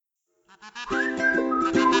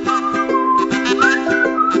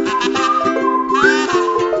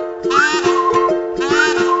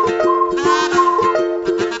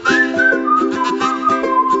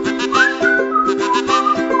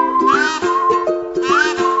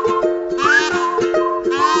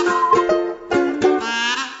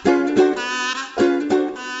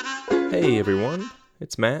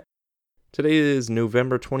It's Matt. Today is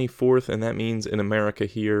November 24th, and that means in America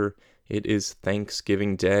here, it is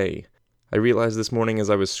Thanksgiving Day. I realized this morning as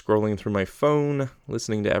I was scrolling through my phone,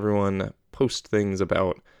 listening to everyone post things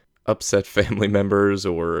about upset family members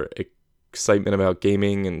or excitement about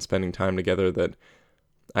gaming and spending time together, that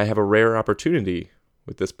I have a rare opportunity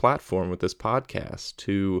with this platform, with this podcast,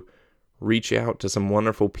 to reach out to some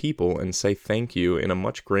wonderful people and say thank you in a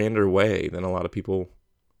much grander way than a lot of people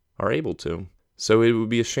are able to. So it would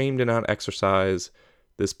be a shame to not exercise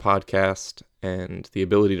this podcast and the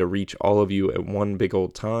ability to reach all of you at one big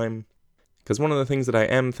old time. Because one of the things that I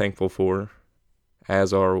am thankful for,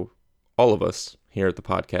 as are all of us here at the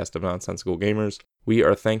podcast of Nonsensical Gamers, we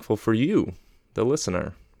are thankful for you, the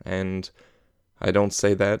listener. And I don't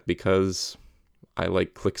say that because I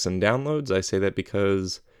like clicks and downloads. I say that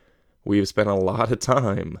because we've spent a lot of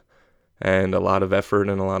time and a lot of effort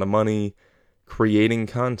and a lot of money creating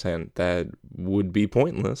content that would be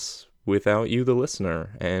pointless without you, the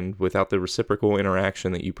listener, and without the reciprocal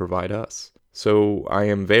interaction that you provide us. So I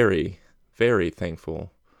am very, very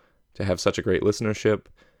thankful to have such a great listenership,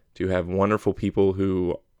 to have wonderful people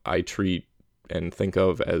who I treat and think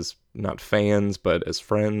of as not fans, but as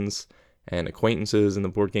friends and acquaintances in the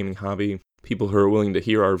board gaming hobby. People who are willing to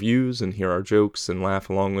hear our views and hear our jokes and laugh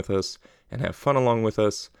along with us and have fun along with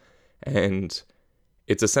us. And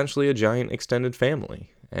it's essentially a giant extended family.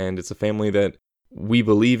 And it's a family that we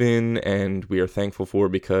believe in and we are thankful for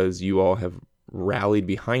because you all have rallied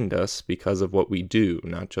behind us because of what we do.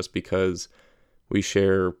 Not just because we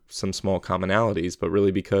share some small commonalities, but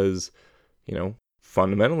really because,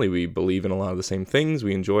 fundamentally we believe in a lot of the same things.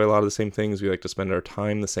 We enjoy a lot of the same things. We like to spend our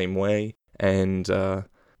time the same way. And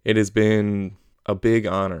it has been a big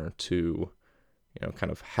honor to,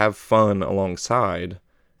 kind of have fun alongside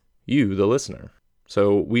you, the listener.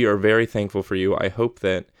 So we are very thankful for you. I hope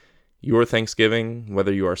that your Thanksgiving,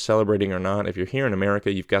 whether you are celebrating or not, if you're here in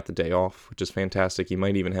America, you've got the day off, which is fantastic. You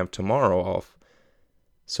might even have tomorrow off.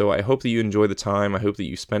 So I hope that you enjoy the time. I hope that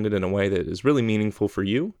you spend it in a way that is really meaningful for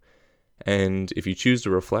you. And if you choose to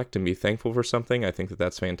reflect and be thankful for something, I think that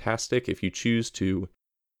that's fantastic. If you choose to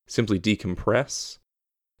simply decompress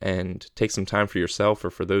and take some time for yourself or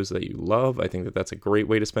for those that you love, I think that that's a great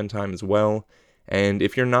way to spend time as well. And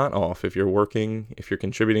if you're not off, if you're working, if you're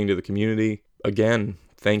contributing to the community, again,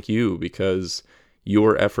 thank you, because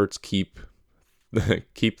your efforts keep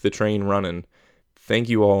the train running. Thank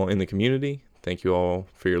you all in the community. Thank you all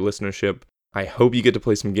for your listenership. I hope you get to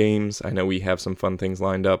play some games. I know we have some fun things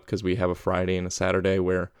lined up because we have a Friday and a Saturday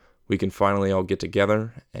where we can finally all get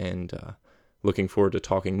together, and looking forward to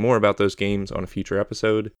talking more about those games on a future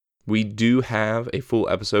episode. We do have a full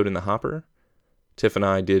episode in the hopper. Tiff and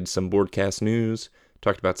I did some Boardcast news,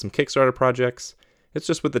 talked about some Kickstarter projects. It's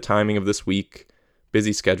just with the timing of this week,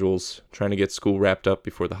 busy schedules, trying to get school wrapped up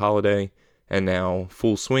before the holiday, and now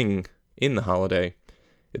full swing in the holiday.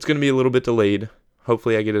 It's going to be a little bit delayed.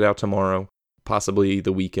 Hopefully I get it out tomorrow, possibly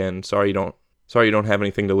the weekend. Sorry you don't have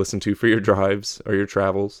anything to listen to for your drives or your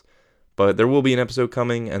travels. But there will be an episode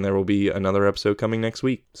coming, and there will be another episode coming next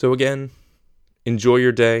week. So again, enjoy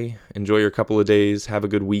your day, enjoy your couple of days, have a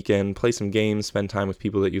good weekend, play some games, spend time with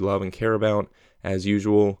people that you love and care about. As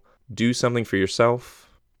usual, do something for yourself,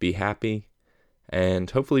 be happy, and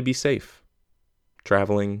hopefully be safe.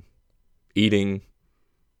 Traveling, eating,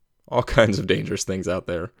 all kinds of dangerous things out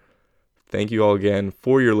there. Thank you all again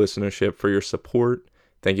for your listenership, for your support.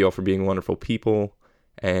 Thank you all for being wonderful people,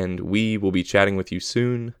 and we will be chatting with you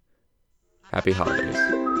soon. Happy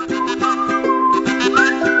holidays.